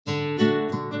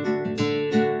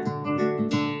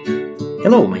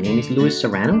Hello, my name is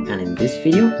Serrano, and in this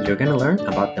video you're going to learn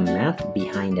about the math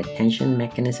behind attention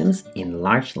mechanisms in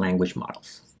large language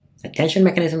models. Attention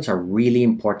mechanisms are really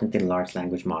important in large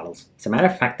language models. As a matter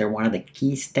of fact, they're one of the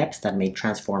key steps that make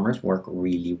transformers work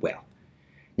really well.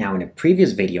 Now, in a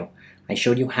previous video, I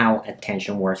showed you how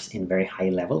attention works in very high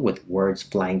level with words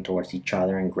flying towards each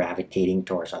other and gravitating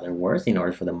towards other words in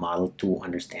order for the model to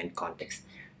understand context.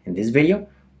 In this video,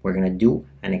 we're going to do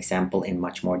an example in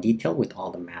much more detail with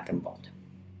all the math involved.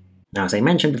 Now, as I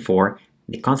mentioned before,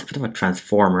 the concept of a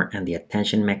transformer and the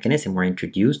attention mechanism were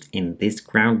introduced in this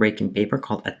groundbreaking paper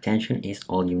called Attention is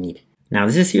All You Need. Now,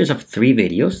 this is a series of 3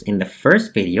 videos. In the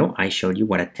first video, I showed you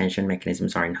what attention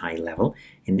mechanisms are in high level.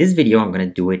 In this video, I'm going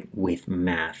to do it with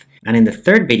math. And in the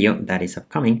third video that is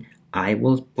upcoming, I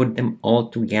will put them all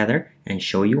together and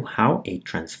show you how a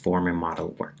transformer model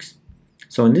works.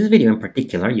 So in this video in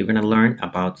particular, you're going to learn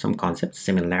about some concepts.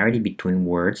 Similarity between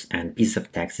words and pieces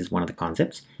of text is one of the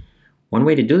concepts. One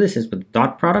way to do this is with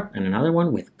dot product and another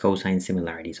one with cosine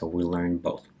similarity, so we'll learn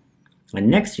both. And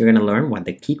next, you're going to learn what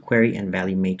the key query and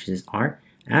value matrices are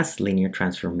as linear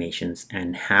transformations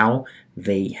and how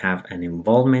they have an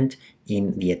involvement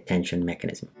in the attention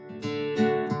mechanism.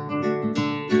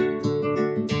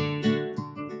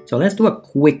 So let's do a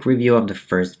quick review of the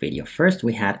first video. First,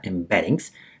 we had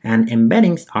embeddings, and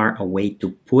embeddings are a way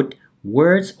to put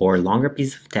words or longer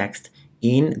pieces of text.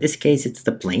 In this case, it's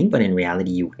the plane, but in reality,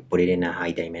 you would put it in a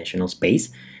high dimensional space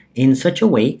in such a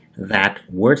way that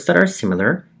words that are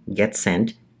similar get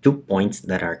sent to points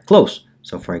that are close.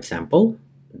 So for example,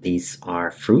 these are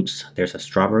fruits. There's a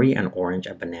strawberry, an orange,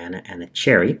 a banana, and a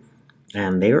cherry.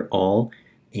 And they're all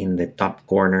in the top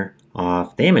corner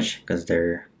of the image because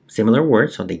they're similar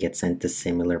words, so they get sent to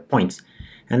similar points.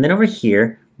 And then over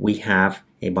here, we have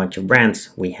a bunch of brands.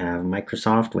 We have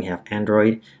Microsoft, we have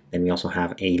Android, then we also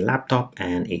have a laptop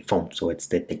and a phone. So it's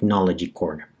the technology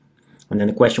corner. And then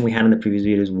the question we had in the previous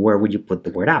video is, where would you put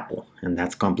the word Apple? And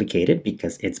that's complicated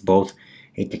because it's both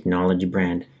a technology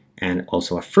brand and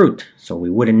also a fruit. So we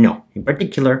wouldn't know. In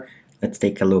particular, let's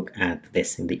take a look at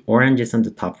this. If the orange is on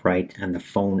the top right and the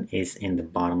phone is in the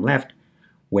bottom left,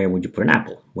 where would you put an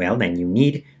apple? Well, then you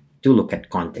need to look at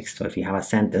context. So if you have a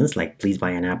sentence like, please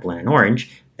buy an apple and an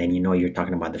orange, then you know you're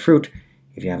talking about the fruit.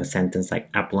 If you have a sentence like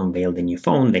Apple unveiled a new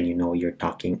phone, then you know you're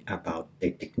talking about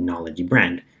the technology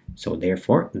brand. So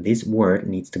therefore, this word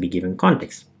needs to be given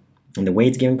context. And the way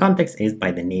it's given context is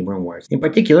by the neighboring words. In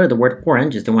particular, the word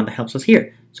orange is the one that helps us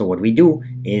here. So what we do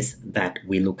is that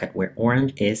we look at where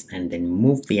orange is and then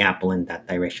move the apple in that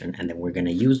direction. And then we're going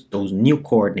to use those new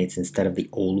coordinates instead of the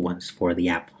old ones for the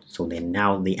apple. So then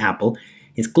now the apple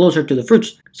is closer to the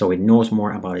fruits. So it knows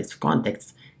more about its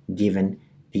context given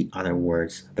the other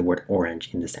words, the word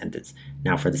orange in the sentence.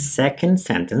 Now for the second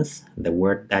sentence, the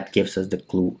word that gives us the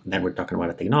clue that we're talking about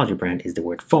a technology brand is the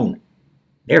word phone.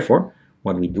 Therefore,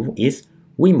 what we do is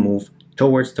we move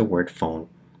towards the word phone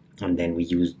and then we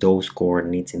use those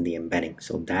coordinates in the embedding.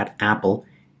 So that apple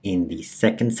in the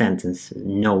second sentence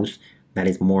knows that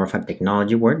is more of a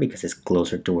technology word because it's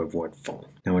closer to a word phone.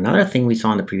 Now another thing we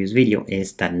saw in the previous video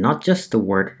is that not just the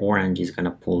word orange is going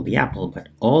to pull the apple, but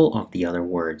all of the other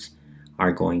words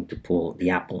are going to pull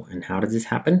the apple. And how does this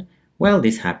happen? Well,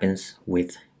 this happens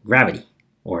with gravity,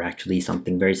 or actually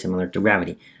something very similar to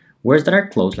gravity. Words that are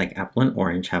close, like apple and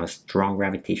orange, have a strong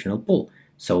gravitational pull,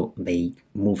 so they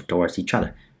move towards each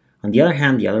other. On the other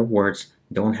hand, the other words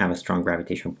don't have a strong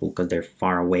gravitational pull because they're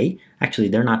far away. Actually,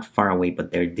 they're not far away,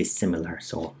 but they're dissimilar.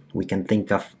 So we can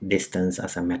think of distance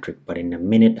as a metric, but in a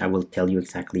minute, I will tell you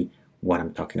exactly what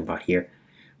I'm talking about here.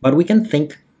 But we can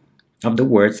think of the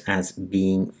words as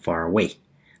being far away.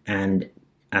 And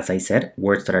as I said,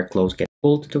 words that are close get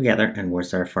pulled together and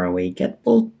words that are far away get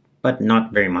pulled, but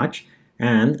not very much.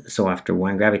 And so after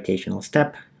one gravitational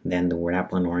step, then the word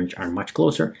apple and orange are much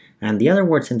closer. And the other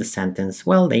words in the sentence,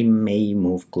 well, they may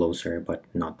move closer, but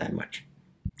not that much.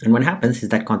 And what happens is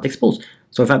that context pulls.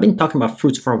 So if I've been talking about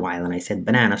fruits for a while and I said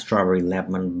banana, strawberry,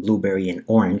 lemon, blueberry, and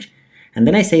orange, and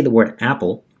then I say the word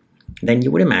apple, then you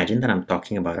would imagine that I'm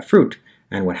talking about a fruit.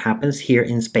 And what happens here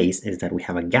in space is that we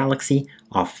have a galaxy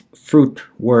of fruit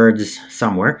words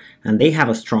somewhere, and they have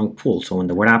a strong pull. So when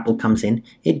the word apple comes in,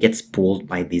 it gets pulled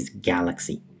by this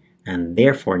galaxy. And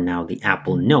therefore now the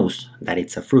apple knows that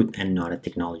it's a fruit and not a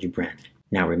technology brand.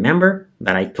 Now remember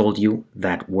that I told you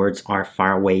that words are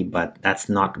far away, but that's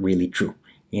not really true.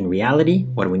 In reality,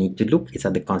 what we need to look is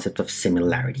at the concept of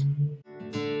similarity.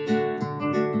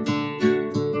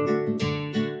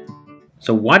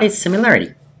 So what is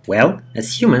similarity? Well,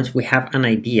 as humans, we have an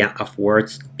idea of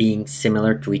words being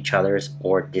similar to each other's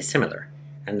or dissimilar.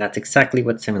 And that's exactly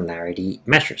what similarity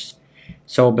measures.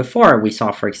 So before we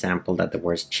saw, for example, that the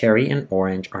words cherry and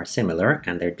orange are similar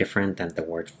and they're different than the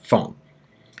word phone.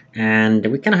 And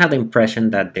we kind of have the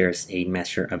impression that there's a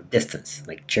measure of distance,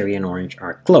 like cherry and orange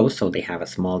are close, so they have a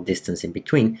small distance in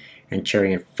between, and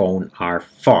cherry and phone are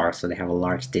far, so they have a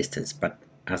large distance. But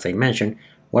as I mentioned,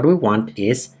 what we want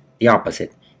is the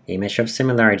opposite, a measure of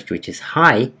similarity which is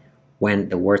high when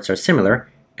the words are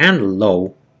similar and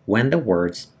low when the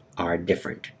words are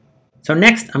different. So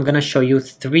next, I'm going to show you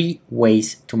 3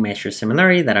 ways to measure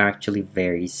similarity that are actually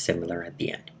very similar at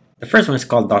the end. The first one is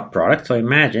called dot product. So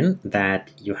imagine that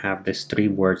you have these 3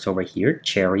 words over here,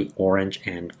 cherry, orange,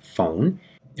 and phone.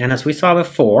 And as we saw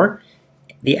before,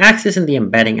 the axis in the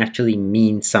embedding actually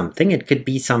means something. It could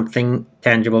be something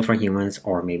tangible for humans,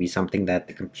 or maybe something that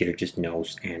the computer just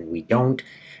knows and we don't.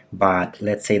 But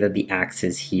let's say that the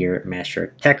axis here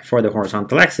measure tech for the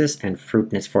horizontal axis and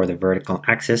fruitness for the vertical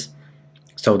axis.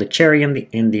 So the cherry and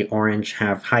the orange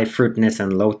have high fruitness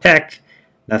and low tech.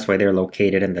 That's why they're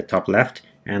located in the top left.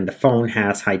 And the phone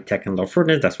has high tech and low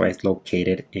fruitness. That's why it's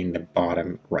located in the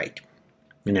bottom right.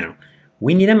 Now,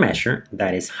 we need a measure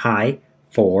that is high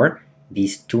for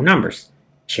these 2 numbers,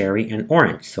 cherry and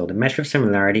orange. So the measure of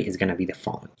similarity is going to be the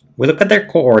following. We look at their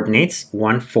coordinates,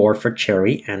 1, 4 for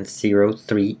cherry and 0,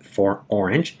 3 for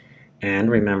orange. And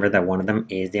remember that one of them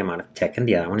is the amount of tech and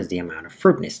the other one is the amount of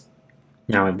fruitness.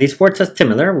 Now, if these words are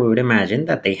similar, we would imagine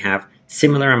that they have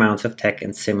similar amounts of tech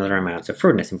and similar amounts of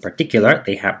fruitness. In particular,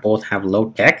 they both have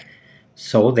low tech.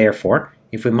 So therefore,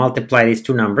 if we multiply these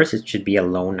 2 numbers, it should be a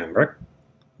low number.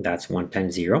 That's 1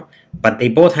 times 0. But they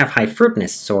both have high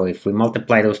fruitness. So if we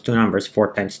multiply those 2 numbers,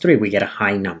 4 times 3, we get a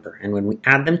high number. And when we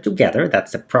add them together,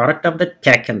 that's the product of the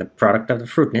tech and the product of the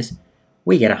fruitness,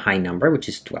 we get a high number, which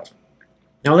is 12.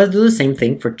 Now let's do the same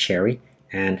thing for cherry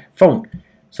and phone.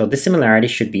 So this similarity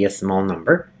should be a small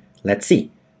number. Let's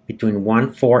see. Between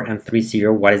 1, 4, and 3,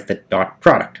 0, what is the dot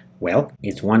product? Well,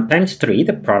 it's 1 times 3,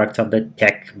 the product of the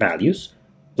tech values,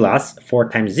 plus 4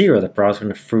 times 0, the product of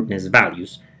the fruitness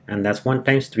values. And that's 1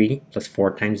 times 3 plus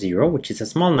 4 times 0, which is a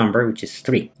small number, which is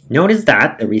 3. Notice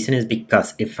that the reason is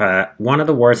because if one of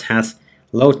the words has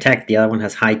low tech, the other one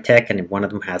has high tech, and if one of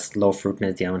them has low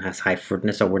fruitness, the other one has high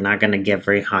fruitness, so we're not going to get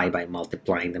very high by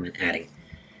multiplying them and adding.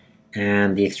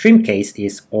 And the extreme case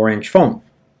is orange phone.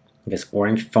 Because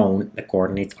orange phone, the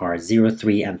coordinates are 0,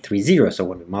 3, and 3, 0. So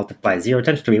when we multiply 0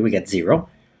 times 3, we get 0.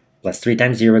 Plus 3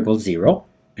 times 0 equals 0.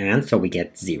 And so we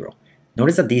get 0.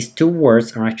 Notice that these 2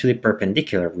 words are actually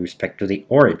perpendicular with respect to the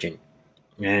origin.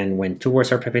 And when 2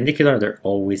 words are perpendicular, they're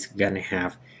always going to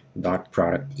have dot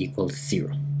product equals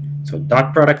 0. So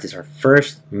dot product is our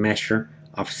first measure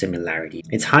of similarity.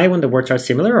 It's high when the words are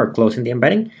similar or close in the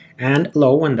embedding, and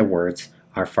low when the words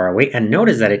are far away. And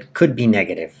notice that it could be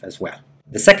negative as well.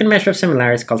 The second measure of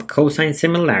similarity is called cosine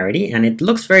similarity, and it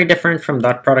looks very different from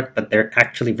dot product, but they're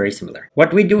actually very similar.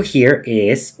 What we do here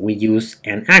is we use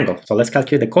an angle. So let's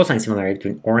calculate the cosine similarity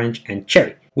between orange and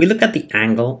cherry. We look at the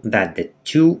angle that the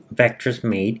 2 vectors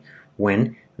made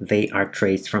when they are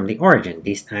traced from the origin.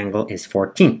 This angle is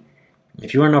 14.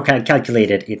 If you want to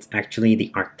calculate it, it's actually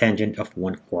the arctangent of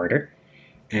 1/4.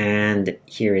 And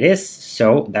here it is.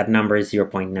 So that number is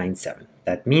 0.97.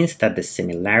 That means that the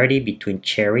similarity between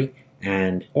cherry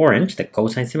and orange, the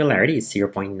cosine similarity, is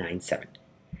 0.97.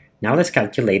 Now let's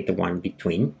calculate the one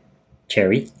between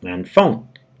cherry and phone.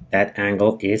 That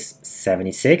angle is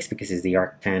 76 because it's the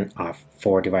arctan of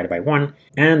 4 divided by 1,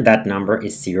 and that number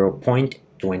is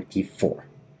 0.24.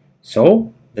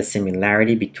 So the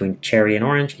similarity between cherry and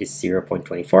orange is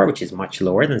 0.24, which is much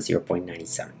lower than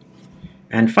 0.97.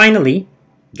 And finally,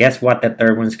 guess what the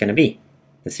third one is going to be?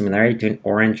 The similarity between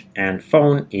orange and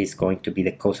phone is going to be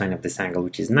the cosine of this angle,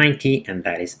 which is 90, and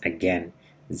that is again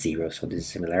 0. So this is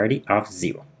a similarity of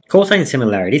 0. Cosine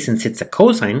similarity, since it's a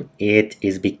cosine, it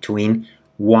is between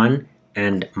 1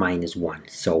 and -1.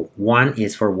 So 1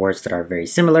 is for words that are very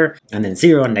similar, and then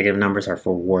 0 and negative numbers are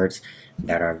for words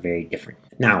that are very different.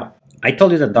 Now, I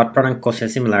told you that dot product and cosine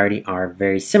similarity are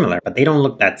very similar, but they don't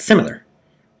look that similar.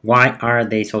 Why are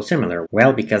they so similar?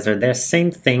 Well, because they're the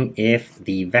same thing if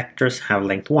the vectors have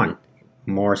length 1.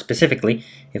 More specifically,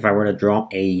 if I were to draw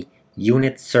a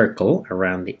unit circle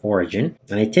around the origin,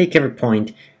 and I take every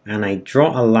point and I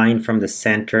draw a line from the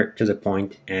center to the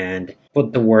point and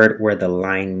put the word where the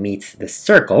line meets the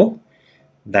circle,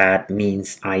 that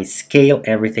means I scale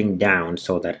everything down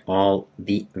so that all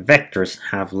the vectors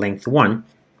have length 1,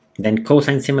 then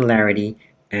cosine similarity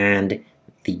and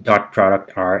the dot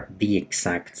product are the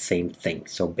exact same thing.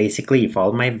 So basically, if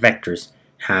all my vectors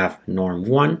have norm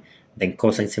 1, then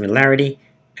cosine similarity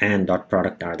and dot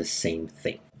product are the same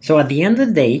thing. So at the end of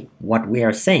the day, what we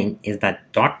are saying is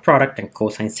that dot product and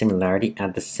cosine similarity are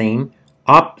the same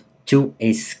up to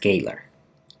a scalar.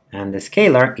 And the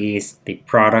scalar is the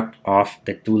product of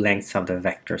the two lengths of the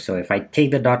vector. So if I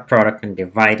take the dot product and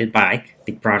divide it by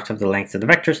the product of the lengths of the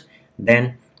vectors,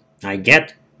 then I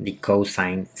get the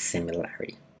cosine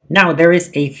similarity. Now there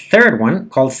is a third one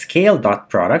called scale dot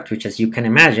product, which, as you can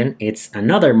imagine, it's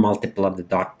another multiple of the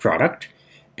dot product.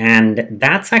 And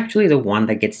that's actually the one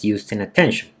that gets used in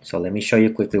attention. So let me show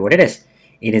you quickly what it is.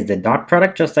 It is the dot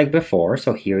product just like before.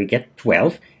 So here we get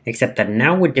 12, except that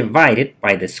now we divide it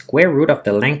by the square root of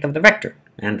the length of the vector.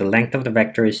 And the length of the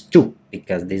vector is 2,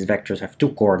 because these vectors have 2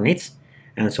 coordinates.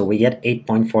 And so we get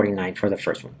 8.49 for the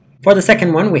first one. For the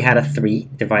second one, we had a 3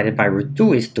 divided by root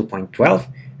 2 is 2.12.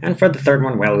 And for the third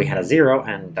one, well, we had a 0,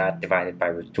 and that divided by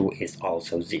root 2 is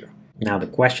also 0. Now the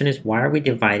question is, why are we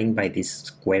dividing by this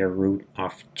square root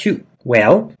of 2?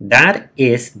 Well, that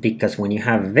is because when you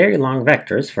have very long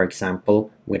vectors, for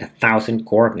example, with 1,000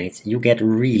 coordinates, you get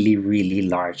really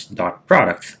large dot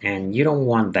products. And you don't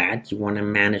want that. You want to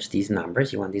manage these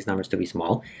numbers. You want these numbers to be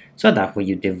small. So that way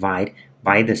you divide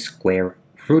by the square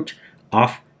root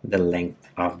of the length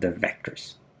of the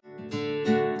vectors.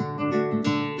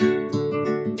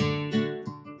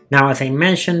 Now, as I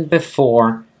mentioned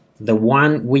before, the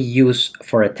one we use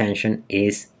for attention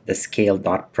is the scale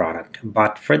dot product.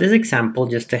 But for this example,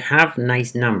 just to have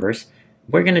nice numbers,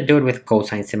 we're going to do it with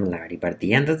cosine similarity. But at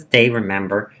the end of the day,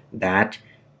 remember that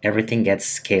everything gets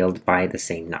scaled by the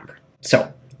same number.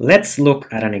 So let's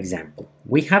look at an example.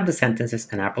 We have the sentences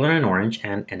an apple and an orange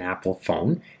and an Apple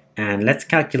phone. And let's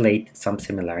calculate some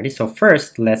similarity. So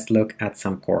first, let's look at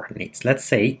some coordinates. Let's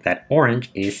say that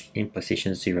orange is in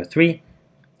position 0, 3,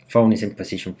 phone is in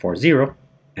position 4, 0,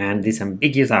 and this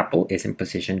ambiguous apple is in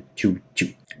position 2,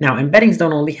 2. Now, embeddings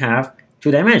don't only have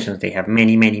 2 dimensions, they have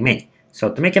many.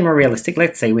 So to make it more realistic,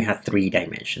 let's say we have 3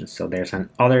 dimensions. So there's an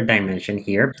other dimension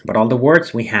here, but all the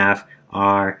words we have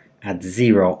are at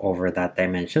 0 over that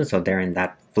dimension, so they're in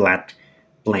that flat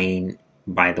plane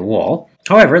by the wall.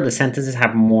 However, the sentences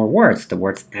have more words, the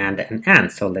words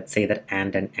and. So let's say that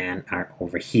and are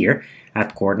over here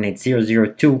at coordinates 0,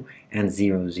 0, 2 and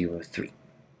 0, 0, 3.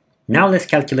 Now let's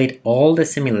calculate all the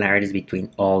similarities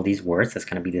between all these words. That's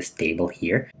going to be this table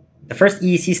here. The first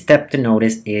easy step to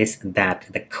notice is that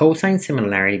the cosine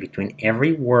similarity between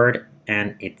every word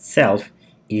and itself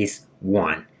is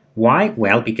 1. Why?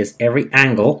 Well, because every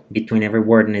angle between every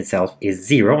word and itself is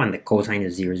 0, and the cosine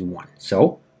of 0 is 1.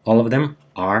 So all of them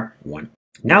are 1.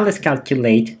 Now let's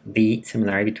calculate the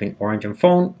similarity between orange and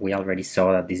phone. We already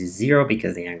saw that this is 0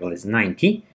 because the angle is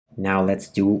 90. Now let's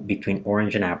do between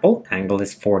orange and apple. Angle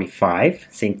is 45.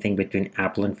 Same thing between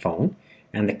apple and phone.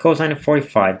 And the cosine of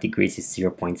 45 degrees is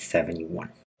 0.71.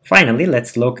 Finally,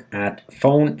 let's look at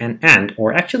phone and,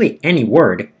 or actually any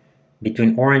word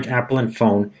between orange, apple, and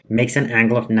phone makes an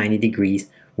angle of 90 degrees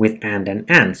with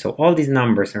and. So all these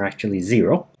numbers are actually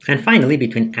 0. And finally,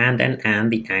 between and,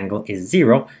 the angle is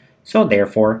 0. So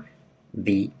therefore,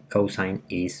 the cosine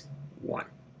is 1.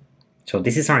 So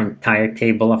this is our entire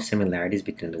table of similarities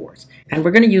between the words. And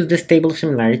we're going to use this table of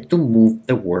similarities to move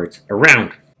the words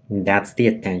around. And that's the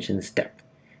attention step.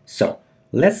 So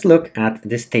let's look at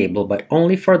this table, but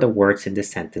only for the words in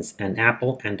this sentence, an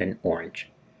apple and an orange.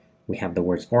 We have the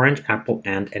words orange, apple,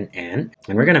 and an and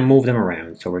we're going to move them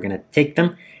around. So we're going to take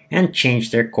them and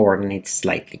change their coordinates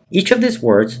slightly. Each of these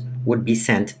words would be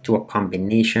sent to a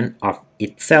combination of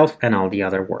itself and all the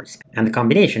other words. And the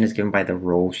combination is given by the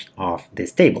rows of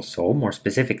this table. So more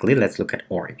specifically, let's look at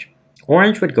orange.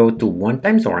 Orange would go to 1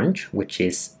 times orange, which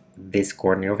is this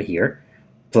coordinate over here,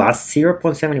 plus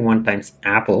 0.71 times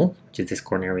apple, which is this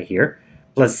coordinate over here,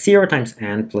 plus 0 times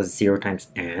and plus 0 times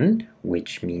and,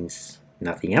 which means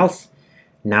nothing else.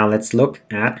 Now let's look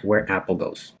at where apple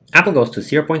goes. Apple goes to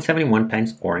 0.71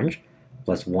 times orange,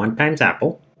 plus 1 times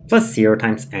apple, plus 0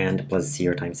 times and plus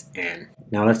 0 times and.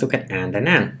 Now let's look at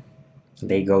and.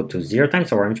 They go to 0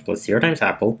 times orange, plus 0 times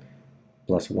apple,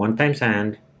 plus 1 times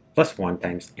and, plus 1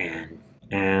 times and.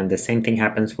 And the same thing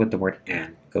happens with the word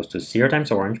and. It goes to 0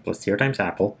 times orange, plus 0 times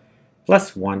apple,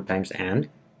 plus 1 times and,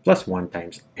 plus 1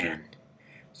 times and.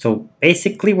 So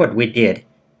basically what we did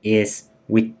is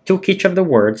we took each of the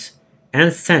words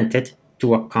and sent it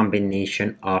to a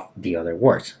combination of the other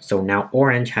words. So now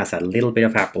orange has a little bit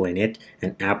of apple in it,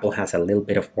 and apple has a little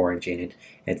bit of orange in it,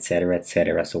 etc.,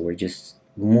 etc. So we're just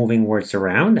moving words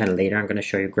around, and later I'm going to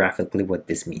show you graphically what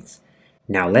this means.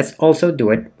 Now let's also do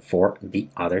it for the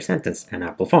other sentence, an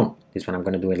apple phone. This one I'm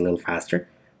going to do it a little faster.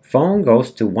 Phone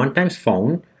goes to 1 times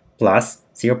phone plus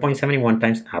 0.71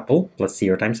 times apple plus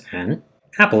 0 times and.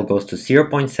 Apple goes to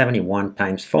 0.71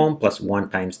 times phone plus 1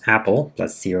 times apple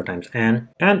plus 0 times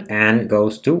and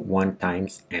goes to 1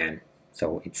 times and,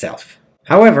 so itself.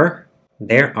 However,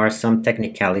 there are some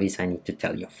technicalities I need to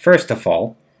tell you. First of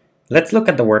all, let's look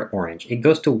at the word orange. It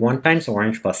goes to 1 times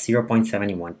orange plus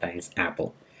 0.71 times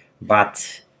apple.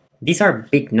 But these are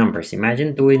big numbers.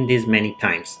 Imagine doing this many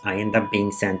times. I end up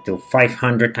being sent to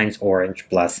 500 times orange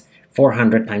plus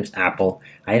 400 times apple.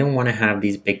 I don't want to have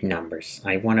these big numbers.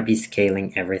 I want to be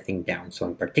scaling everything down. So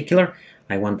in particular,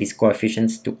 I want these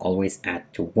coefficients to always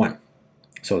add to 1.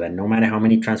 So that no matter how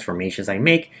many transformations I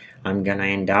make, I'm gonna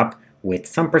end up with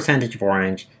some percentage of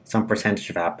orange, some percentage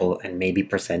of apple, and maybe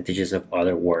percentages of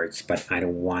other words, but I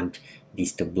don't want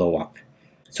these to blow up.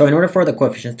 So in order for the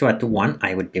coefficients to add to 1,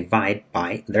 I would divide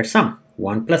by their sum,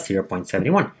 1 plus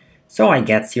 0.71. So I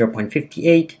get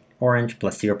 0.58 orange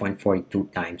plus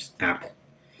 0.42 times apple.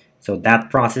 So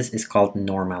that process is called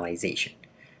normalization.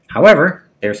 However,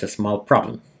 there's a small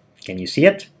problem. Can you see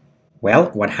it?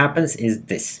 Well, what happens is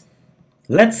this.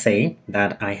 Let's say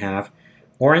that I have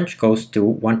orange goes to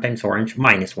 1 times orange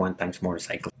minus 1 times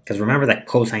motorcycle. Because remember that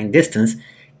cosine distance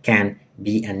can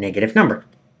be a negative number.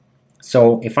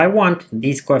 So if I want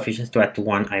these coefficients to add to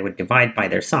 1, I would divide by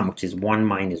their sum, which is 1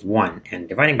 minus 1. And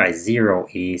dividing by 0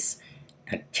 is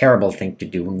a terrible thing to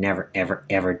do. Never, ever,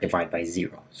 ever divide by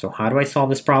 0. So how do I solve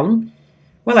this problem?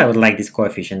 Well, I would like these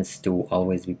coefficients to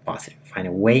always be positive. Find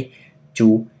a way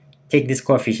to take these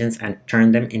coefficients and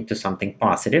turn them into something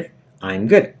positive. I'm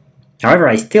good. However,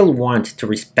 I still want to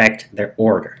respect their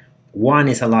order. 1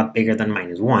 is a lot bigger than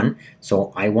minus 1,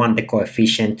 so I want the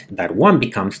coefficient that 1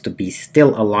 becomes to be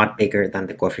still a lot bigger than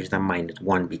the coefficient that minus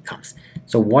 1 becomes.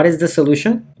 So what is the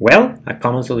solution? Well, a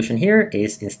common solution here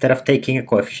is instead of taking a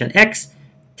coefficient x,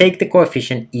 take the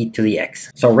coefficient e to the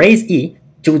x. So raise e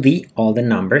to the all the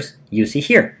numbers you see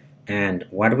here. And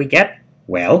what do we get?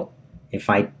 Well, if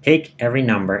I take every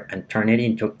number and turn it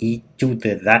into e to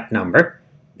that number,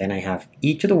 then I have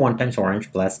e to the 1 times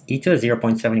orange plus e to the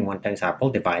 0.71 times apple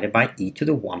divided by e to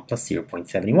the 1 plus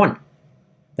 0.71.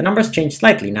 The numbers change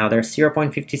slightly. Now they're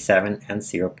 0.57 and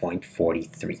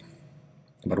 0.43.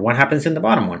 But what happens in the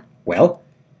bottom one? Well,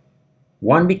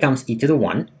 1 becomes e to the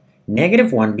 1,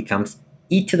 negative 1 becomes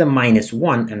e to the minus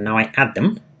 1, and now I add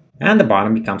them. And the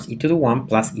bottom becomes e to the 1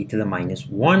 plus e to the minus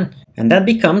 1. And that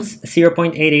becomes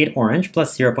 0.88 orange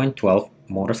plus 0.12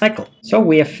 motorcycle. So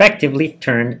we effectively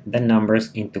turn the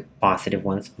numbers into positive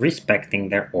ones, respecting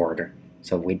their order.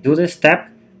 So we do this step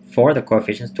for the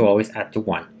coefficients to always add to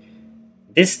 1.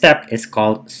 This step is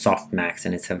called softmax,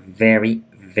 and it's a very,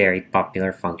 very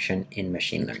popular function in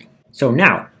machine learning. So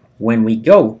now, when we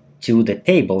go to the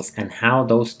tables and how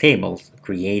those tables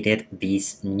created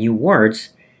these new words,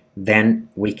 then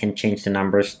we can change the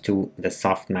numbers to the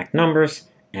softmax numbers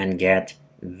and get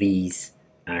these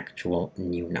actual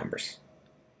new numbers.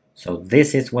 So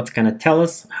this is what's going to tell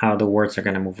us how the words are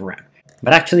going to move around.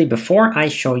 But actually, before I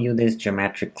show you this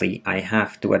geometrically, I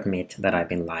have to admit that I've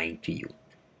been lying to you.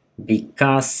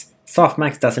 Because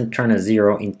softmax doesn't turn a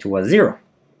 0 into a 0.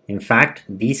 In fact,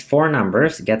 these 4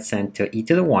 numbers get sent to e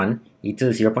to the 1, e to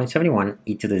the 0.71,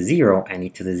 e to the 0, and e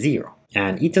to the 0.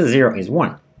 And e to the 0 is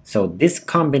 1. So this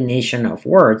combination of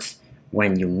words,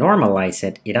 when you normalize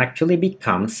it, it actually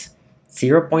becomes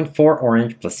 0.4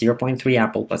 orange plus 0.3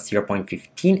 apple plus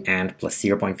 0.15 and plus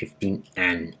 0.15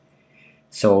 and.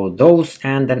 So those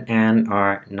and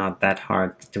are not that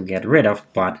hard to get rid of,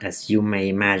 but as you may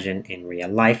imagine in real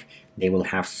life, they will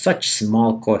have such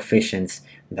small coefficients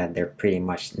that they're pretty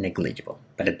much negligible.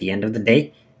 But at the end of the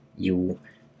day, you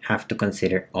have to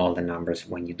consider all the numbers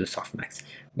when you do softmax.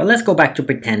 But let's go back to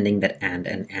pretending that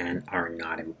and are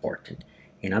not important.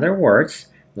 In other words,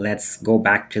 let's go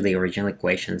back to the original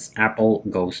equations. Apple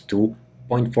goes to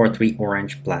 0.43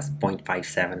 orange plus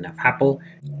 0.57 of apple,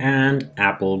 and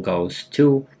apple goes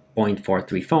to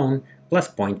 0.43 phone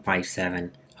plus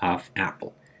 0.57 of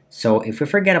apple. So if we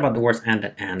forget about the words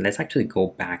and, let's actually go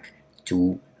back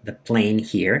to the plane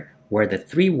here, where the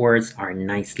 3 words are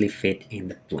nicely fit in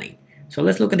the plane. So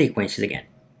let's look at the equations again.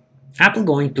 Apple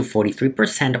going to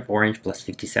 43% of orange plus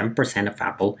 57% of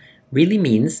apple really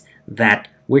means that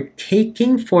we're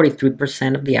taking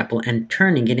 43% of the apple and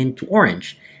turning it into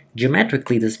orange.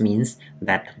 Geometrically, this means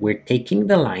that we're taking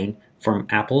the line from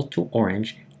apple to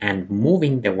orange and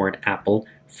moving the word apple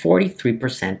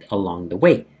 43% along the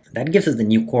way. That gives us the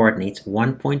new coordinates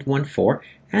 1.14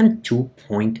 and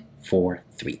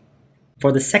 2.43.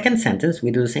 For the second sentence,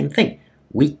 we do the same thing.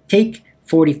 We take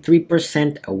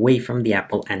 43% away from the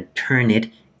apple and turn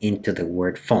it into the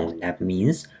word phone. That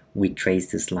means we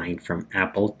trace this line from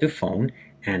apple to phone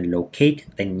and locate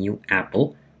the new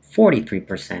apple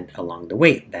 43% along the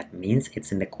way. That means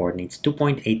it's in the coordinates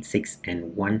 2.86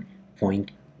 and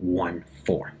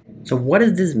 1.14. So what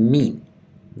does this mean?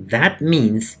 That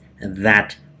means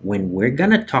that when we're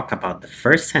gonna talk about the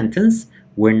first sentence,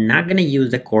 we're not going to use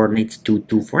the coordinates 2,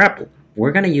 2 for apple.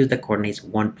 We're going to use the coordinates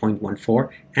 1.14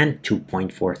 and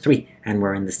 2.43. And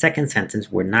we're in the second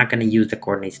sentence, we're not going to use the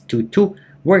coordinates 2, 2.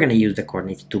 We're going to use the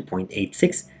coordinates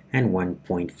 2.86 and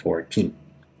 1.14.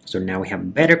 So now we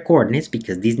have better coordinates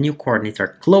because these new coordinates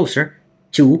are closer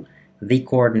to the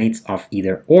coordinates of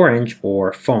either orange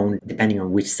or phone, depending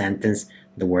on which sentence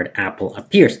the word apple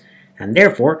appears. And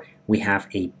therefore, we have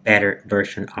a better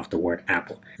version of the word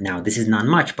apple. Now, this is not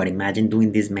much, but imagine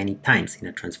doing this many times. In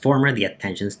a transformer, the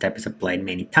attention step is applied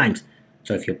many times.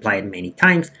 So if you apply it many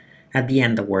times, at the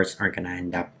end, the words are going to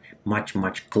end up much,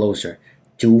 much closer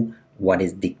to what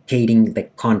is dictating the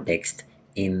context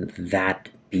in that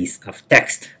piece of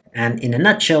text. And in a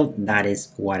nutshell, that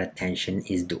is what attention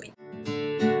is doing.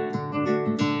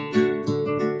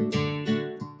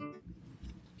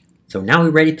 So now we're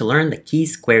ready to learn the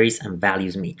keys, queries, and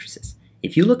values matrices.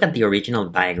 If you look at the original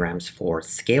diagrams for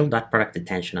scale dot product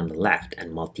attention on the left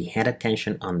and multi-head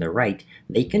attention on the right,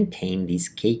 they contain these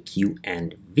K, Q,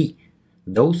 and V.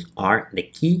 Those are the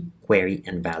key, query,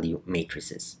 and value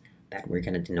matrices that we're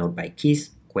going to denote by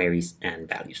keys, queries, and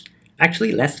values.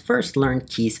 Actually, let's first learn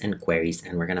keys and queries,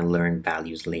 and we're going to learn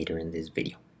values later in this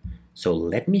video. So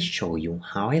let me show you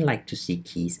how I like to see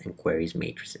keys and queries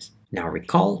matrices. Now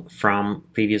recall from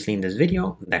previously in this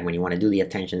video that when you want to do the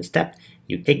attention step,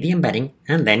 you take the embedding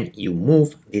and then you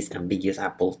move this ambiguous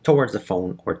apple towards the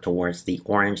phone or towards the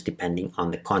orange depending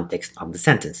on the context of the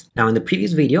sentence. Now in the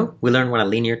previous video, we learned what a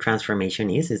linear transformation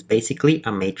is. It's basically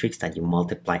a matrix that you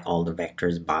multiply all the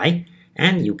vectors by,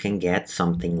 and you can get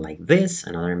something like this,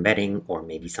 another embedding, or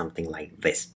maybe something like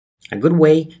this. A good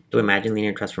way to imagine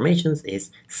linear transformations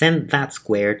is send that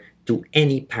square to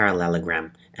any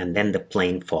parallelogram, and then the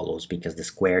plane follows because the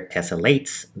square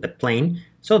tessellates the plane.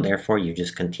 So therefore, you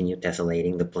just continue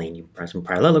tessellating the plane. You press some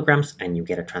parallelograms and you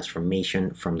get a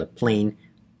transformation from the plane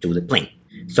to the plane.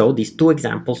 So these two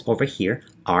examples over here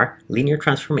are linear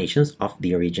transformations of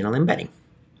the original embedding.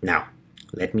 Now,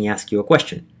 let me ask you a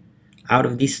question. Out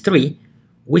of these three,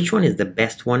 which one is the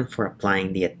best one for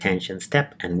applying the attention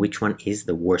step, and which one is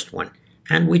the worst one,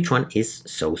 and which one is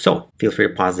so-so? Feel free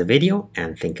to pause the video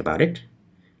and think about it,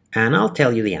 and I'll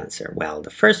tell you the answer. Well, the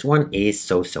first one is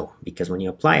so-so, because when you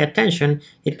apply attention,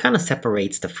 it kind of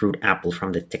separates the fruit apple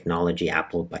from the technology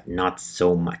apple, but not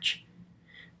so much.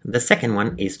 The second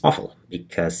one is awful,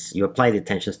 because you apply the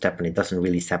attention step and it doesn't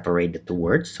really separate the two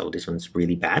words, so this one's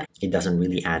really bad. It doesn't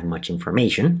really add much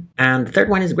information. And the third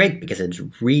one is great, because it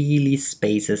really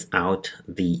spaces out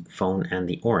the phone and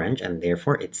the orange, and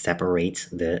therefore it separates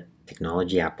the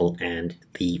technology apple and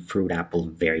the fruit apple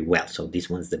very well. So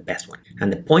this one's the best one.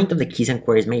 And the point of the keys and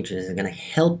queries matrix is going to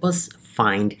help us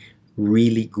find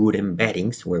really good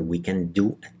embeddings where we can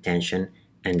do attention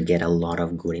and get a lot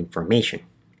of good information.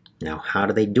 Now, how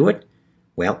do they do it?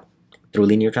 Well, through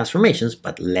linear transformations,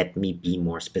 but let me be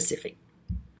more specific.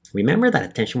 Remember that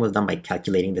attention was done by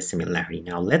calculating the similarity.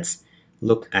 Now, let's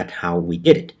look at how we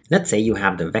did it. Let's say you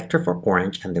have the vector for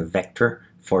orange and the vector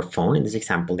for phone. In this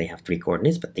example, they have 3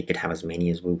 coordinates, but they could have as many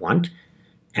as we want.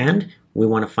 And we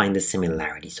want to find the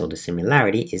similarity. So the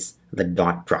similarity is the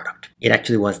dot product. It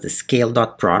actually was the scale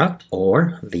dot product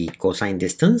or the cosine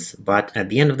distance, but at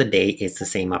the end of the day, it's the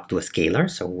same up to a scalar.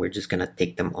 So we're just going to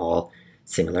take them all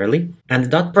similarly. And the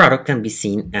dot product can be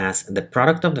seen as the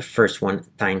product of the first one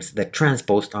times the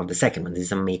transpose of the second one. This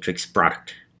is a matrix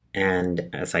product. And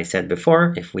as I said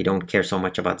before, if we don't care so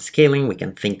much about the scaling, we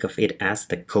can think of it as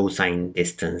the cosine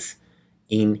distance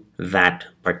in that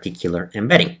particular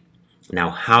embedding. Now,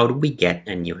 how do we get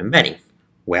a new embedding?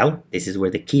 Well, this is where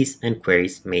the keys and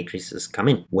queries matrices come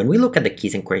in. When we look at the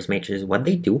keys and queries matrices, what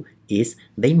they do is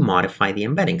they modify the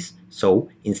embeddings. So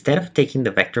instead of taking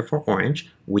the vector for orange,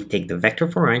 we take the vector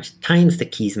for orange times the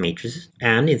keys matrices.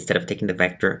 And instead of taking the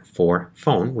vector for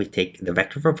phone, we take the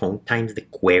vector for phone times the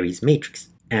queries matrix.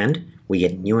 And we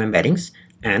get new embeddings.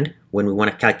 And when we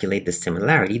want to calculate the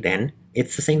similarity, then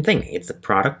it's the same thing. It's the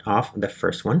product of the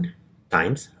first one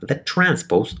times the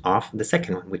transpose of the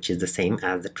second one, which is the same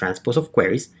as the transpose of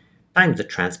queries times the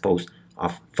transpose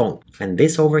of phone. And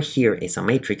this over here is a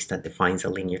matrix that defines a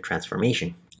linear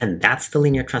transformation. And that's the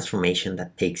linear transformation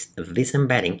that takes this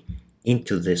embedding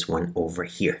into this one over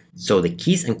here. So the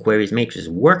keys and queries matrices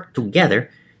work together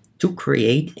to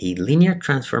create a linear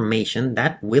transformation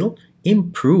that will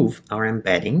improve our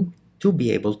embedding to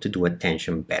be able to do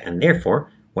attention better. And therefore,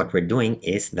 what we're doing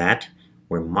is that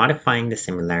we're modifying the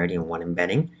similarity in one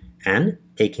embedding and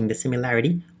taking the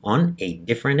similarity on a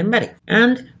different embedding.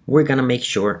 And we're going to make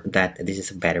sure that this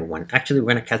is a better one. Actually,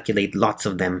 we're going to calculate lots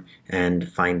of them and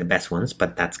find the best ones,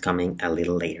 but that's coming a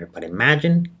little later. But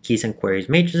imagine keys and queries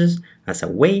matrices as a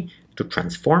way to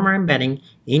transform our embedding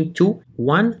into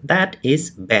one that is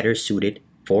better suited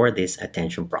for this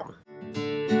attention problem.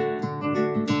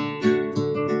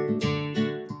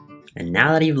 And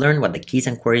now that you've learned what the keys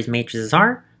and queries matrices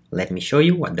are, let me show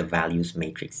you what the values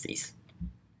matrix is.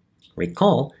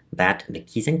 Recall that the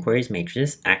keys and queries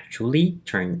matrices actually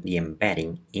turn the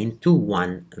embedding into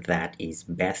one that is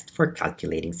best for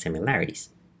calculating similarities.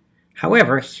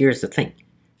 However, here's the thing.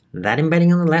 That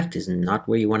embedding on the left is not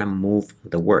where you want to move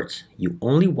the words. You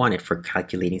only want it for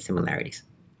calculating similarities.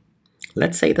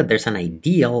 Let's say that there's an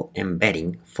ideal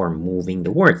embedding for moving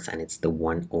the words, and it's the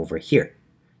one over here.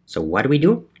 So what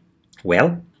do?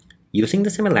 Well, using the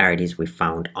similarities we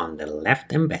found on the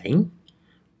left embedding,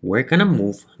 we're going to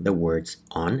move the words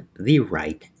on the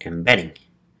right embedding.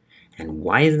 And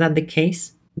why is that the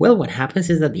case? Well, what happens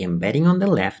is that the embedding on the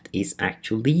left is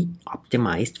actually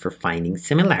optimized for finding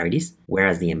similarities,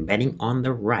 whereas the embedding on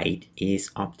the right is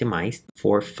optimized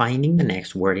for finding the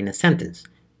next word in a sentence.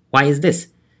 Why is this?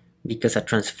 Because a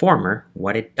transformer,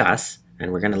 what it does,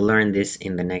 and we're going to learn this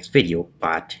in the next video,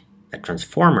 but a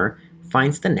transformer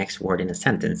finds the next word in a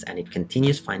sentence and it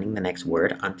continues finding the next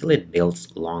word until it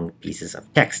builds long pieces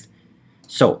of text.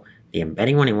 So the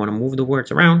embedding when you want to move the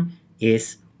words around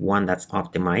is one that's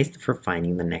optimized for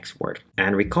finding the next word.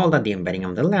 And recall that the embedding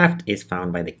on the left is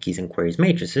found by the keys and queries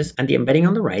matrices, and the embedding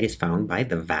on the right is found by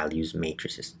the values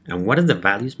matrices. And what does the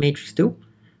values matrix do?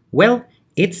 Well,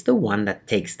 it's the one that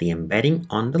takes the embedding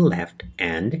on the left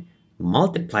and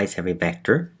multiplies every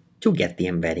vector to get the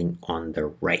embedding on the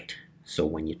right. So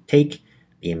when you take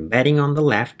the embedding on the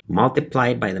left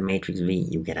multiplied by the matrix V,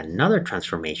 you get another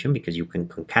transformation because you can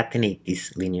concatenate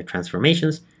these linear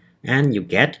transformations, and you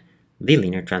get the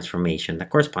linear transformation that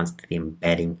corresponds to the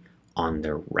embedding on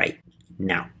the right.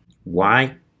 Now,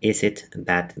 why is it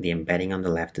that the embedding on the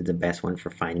left is the best one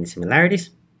for finding similarities?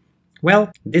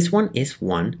 Well, this one is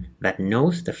one that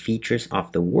knows the features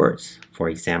of the words. For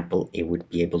example, it would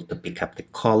be able to pick up the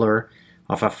color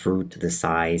of a fruit, the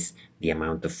size, the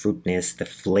amount of fruitness, the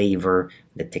flavor,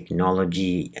 the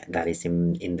technology that is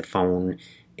in the phone,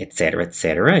 etc.,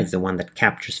 etc. It's the one that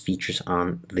captures features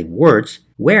on the words,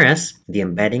 whereas the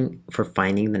embedding for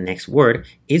finding the next word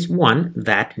is one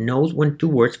that knows when two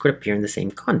words could appear in the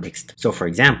same context. So for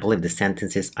example, if the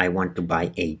sentence is I want to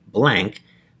buy a blank,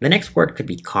 the next word could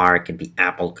be car, could be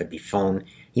apple, could be phone.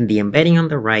 In the embedding on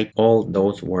the right, all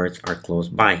those words are close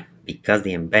by because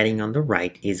the embedding on the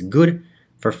right is good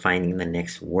for finding the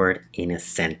next word in a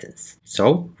sentence.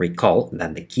 So recall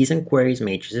that the keys and queries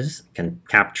matrices can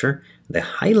capture the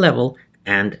high level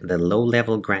and the low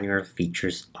level granular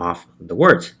features of the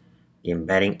words. The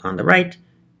embedding on the right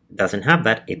doesn't have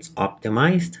that. It's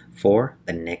optimized for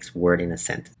the next word in a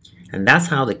sentence. And that's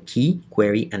how the key,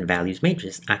 query, and values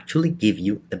matrices actually give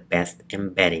you the best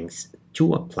embeddings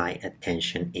to apply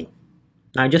attention in.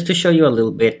 Now, just to show you a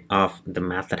little bit of the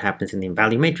math that happens in the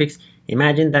value matrix,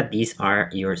 imagine that these are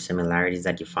your similarities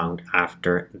that you found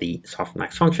after the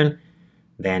softmax function.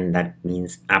 Then that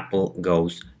means apple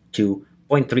goes to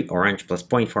 0.3 orange plus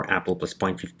 0.4 apple plus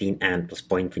 0.15 and plus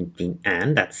 0.15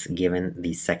 and. That's given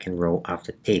the second row of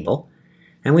the table.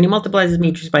 And when you multiply this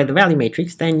matrix by the value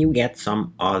matrix, then you get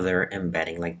some other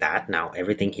embedding like that. Now,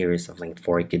 everything here is of length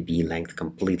 4. It could be length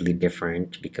completely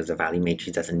different because the value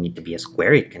matrix doesn't need to be a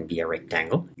square. It can be a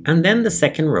rectangle. And then the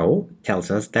second row tells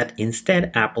us that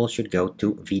instead, apple should go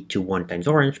to v2 1 times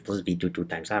orange plus v2 2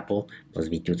 times apple plus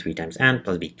v2 3 times and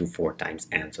plus v2 4 times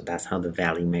and. So that's how the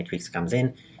value matrix comes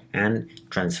in and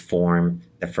transform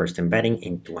the first embedding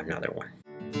into another one.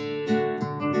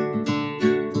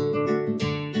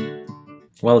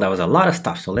 Well, that was a lot of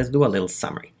stuff, so let's do a little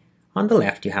summary. On the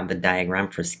left, you have the diagram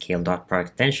for scale dot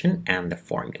product attention and the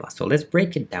formula. So let's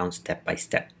break it down step by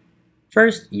step.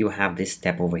 First, you have this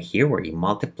step over here where you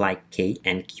multiply K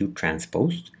and Q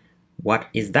transpose. What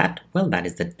is that? Well, that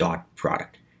is the dot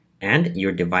product. And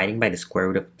you're dividing by the square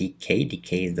root of dk.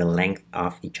 dk is the length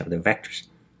of each of the vectors.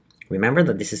 Remember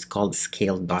that this is called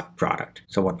scale dot product.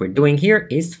 So what we're doing here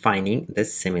is finding the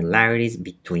similarities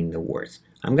between the words.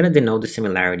 I'm going to denote the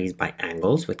similarities by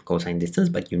angles with cosine distance,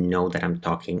 but you know that I'm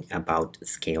talking about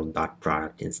scale dot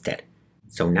product instead.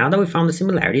 So now that we found the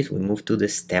similarities, we move to the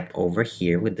step over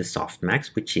here with the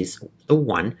softmax, which is the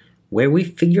one where we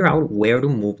figure out where to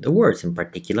move the words. In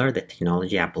particular, the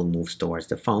technology apple moves towards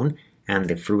the phone and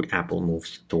the fruit apple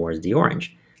moves towards the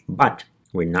orange. But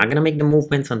we're not going to make the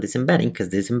movements on this embedding because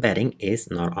this embedding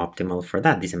is not optimal for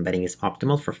that. This embedding is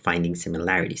optimal for finding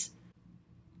similarities.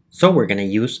 So we're going to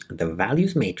use the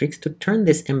values matrix to turn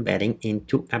this embedding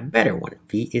into a better one.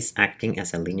 V is acting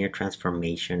as a linear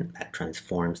transformation that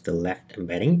transforms the left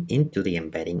embedding into the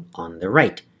embedding on the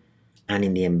right. And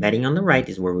in the embedding on the right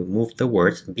is where we move the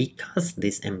words, because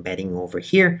this embedding over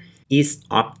here is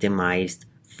optimized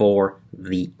for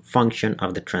the function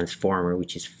of the transformer,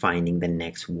 which is finding the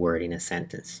next word in a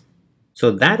sentence. So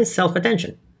that is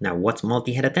self-attention. Now, what's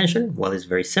multi-head attention? Well, it's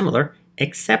very similar,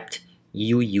 except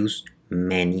you use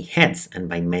many heads. And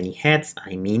by many heads,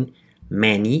 I mean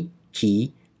many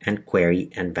key and query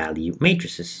and value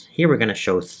matrices. Here we're going to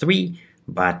show 3,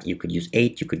 but you could use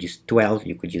 8, you could use 12,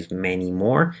 you could use many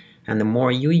more. And the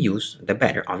more you use, the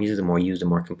better. Obviously, the more you use,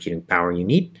 the more computing power you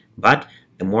need. But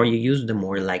the more you use, the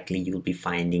more likely you'll be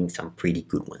finding some pretty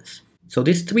good ones. So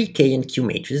these 3 K and Q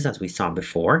matrices, as we saw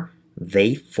before,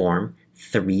 they form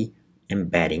 3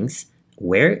 embeddings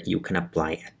where you can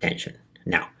apply attention.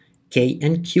 Now, K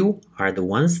and Q are the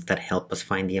ones that help us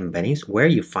find the embeddings where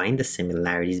you find the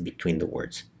similarities between the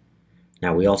words.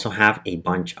 Now, we also have a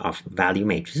bunch of value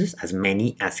matrices, as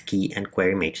many as key and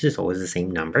query matrices, always the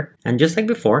same number. And just like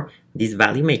before, these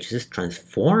value matrices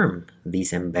transform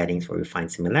these embeddings where we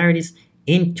find similarities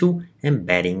into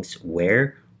embeddings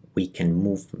where we can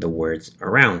move the words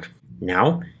around.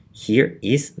 Now, here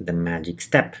is the magic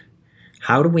step.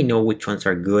 How do we know which ones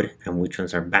are good and which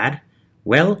ones are bad?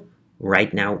 Well,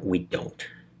 right now we don't.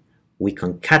 We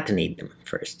concatenate them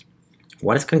first.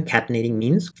 What does concatenating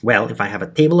means? Well, if I have a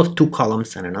table of 2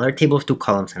 columns and another table of 2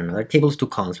 columns and another table of 2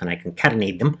 columns, when I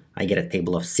concatenate them, I get a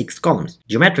table of 6 columns.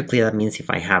 Geometrically, that means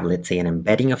if I have, let's say, an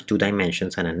embedding of 2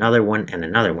 dimensions and another one,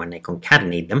 I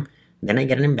concatenate them, then I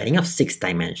get an embedding of 6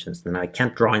 dimensions. Now, I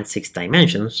can't draw in 6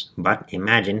 dimensions, but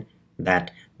imagine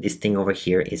that this thing over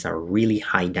here is a really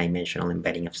high dimensional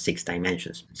embedding of 6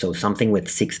 dimensions. So something with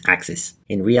 6 axes.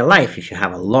 In real life, if you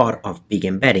have a lot of big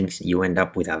embeddings, you end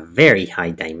up with a very high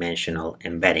dimensional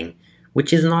embedding,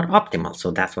 which is not optimal.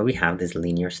 So that's why we have this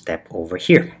linear step over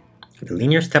here. The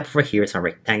linear step over here is a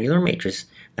rectangular matrix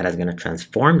that is going to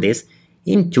transform this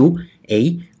into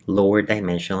a lower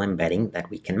dimensional embedding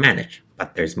that we can manage.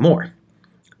 But there's more.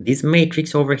 This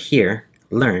matrix over here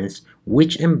learns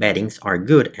which embeddings are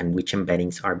good and which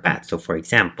embeddings are bad. So for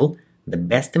example, the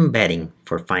best embedding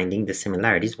for finding the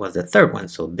similarities was the third one.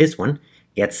 So this one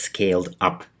gets scaled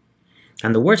up.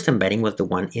 And the worst embedding was the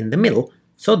one in the middle.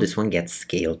 So this one gets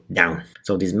scaled down.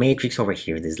 So this matrix over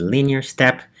here, this linear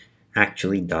step,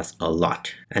 actually does a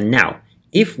lot. And now,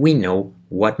 if we know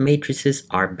what matrices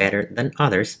are better than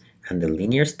others, and the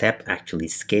linear step actually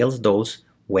scales those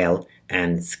well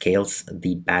and scales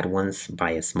the bad ones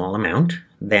by a small amount,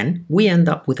 then we end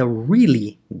up with a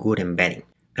really good embedding.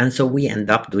 And so we end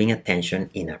up doing attention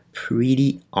in a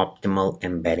pretty optimal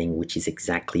embedding, which is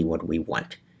exactly what we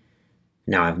want.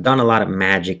 Now, I've done a lot of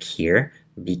magic here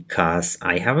because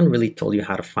I haven't really told you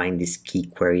how to find these key,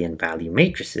 query, and value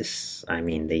matrices. I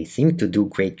mean, they seem to do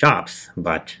great jobs,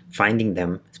 but finding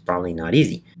them is probably not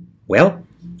easy. Well,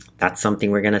 that's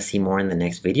something we're going to see more in the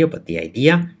next video, but the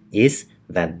idea is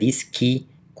that these key,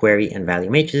 query, and value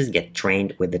matrices get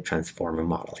trained with the transformer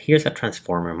model. Here's a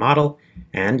transformer model,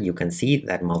 and you can see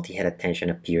that multi-head attention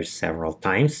appears several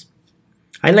times.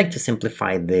 I like to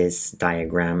simplify this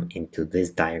diagram into this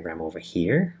diagram over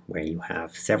here, where you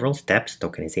have several steps: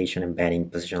 tokenization, embedding,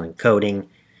 positional encoding,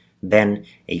 then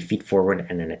a feed-forward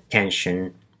and an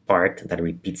attention part that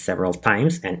repeats several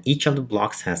times, and each of the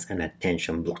blocks has an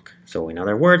attention block. So in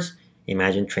other words,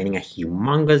 imagine training a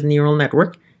humongous neural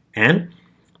network, and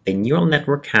the neural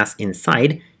network has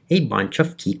inside a bunch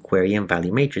of key, query, and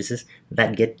value matrices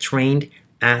that get trained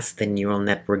as the neural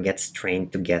network gets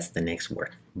trained to guess the next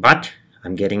word. But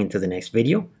I'm getting into the next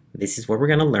video. This is what we're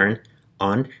going to learn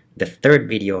on the third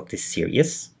video of this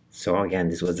series. So again,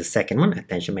 this was the second one,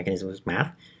 attention mechanisms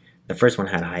math. The first one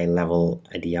had a high level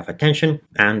idea of attention,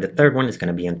 and the third one is going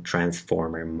to be on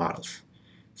transformer models.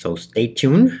 So stay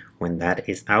tuned. When that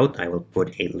is out, I will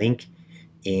put a link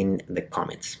in the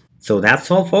comments. So that's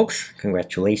all, folks.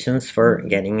 Congratulations for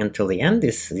getting until the end.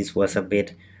 This was a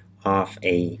bit of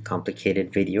a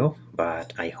complicated video,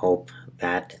 but I hope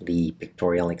that the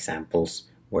pictorial examples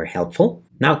were helpful.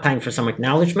 Now, time for some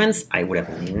acknowledgements. I would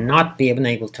have not been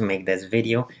able to make this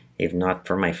video if not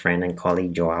for my friend and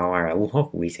colleague Joao Araujo,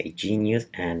 who is a genius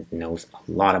and knows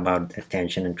a lot about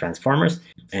attention and transformers.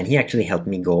 And he actually helped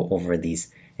me go over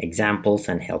these examples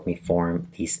and help me form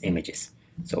these images.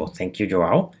 So thank you,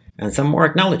 Joao. And some more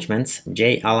acknowledgements.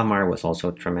 Jay Alamar was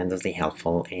also tremendously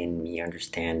helpful in me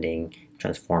understanding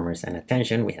transformers and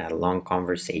attention. We had long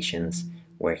conversations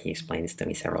where he explained this to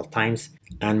me several times.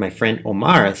 And my friend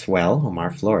Omar as well,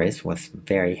 Omar Flores, was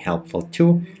very helpful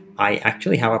too. I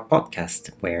actually have a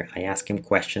podcast where I ask him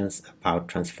questions about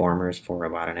transformers for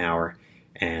about an hour,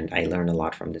 and I learned a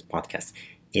lot from this podcast.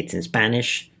 It's in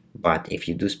Spanish, But if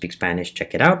you do speak Spanish,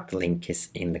 check it out. The link is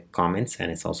in the comments,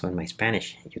 and it's also in my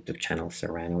Spanish YouTube channel,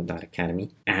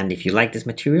 Serrano.Academy. And if you like this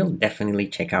material, definitely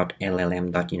check out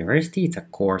LLM.University. It's a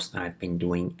course I've been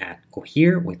doing at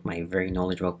Cohere with my very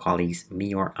knowledgeable colleagues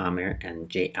Mior Amer and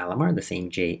Jay Alamar, the same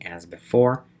Jay as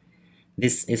before.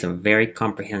 This is a very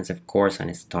comprehensive course and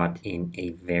it's taught in a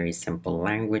very simple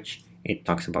language. It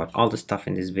talks about all the stuff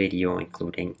in this video,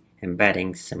 including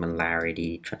embeddings,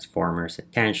 similarity, transformers,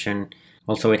 attention.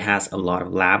 Also, it has a lot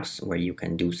of labs where you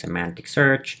can do semantic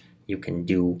search, you can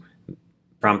do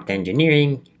prompt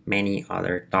engineering, many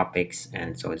other topics,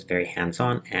 and so it's very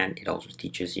hands-on, and it also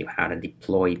teaches you how to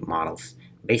deploy models.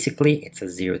 Basically, it's a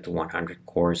 0 to 100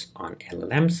 course on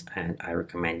LLMs, and I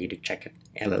recommend you to check it,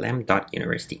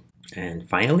 LLM.University. And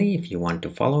finally, if you want to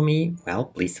follow me, well,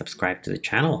 please subscribe to the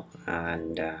channel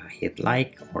and hit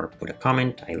like or put a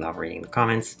comment. I love reading the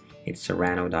comments. It's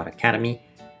Serrano.Academy.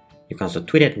 You can also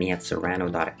tweet at me at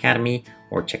Serrano.Academy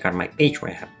or check out my page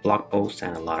where I have blog posts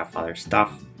and a lot of other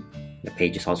stuff. The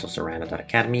page is also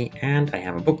Serrano.Academy, and I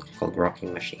have a book called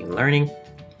Rocking Machine Learning,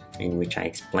 in which I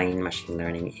explain machine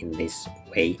learning in this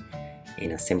way,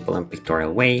 in a simple and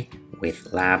pictorial way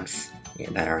with labs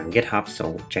that are on GitHub,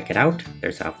 so check it out.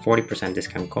 There's a 40%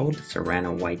 discount code,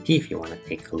 SerranoYT, if you want to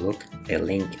take a look. The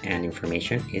link and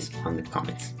information is on the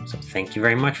comments. So thank you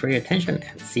very much for your attention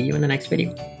and see you in the next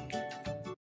video.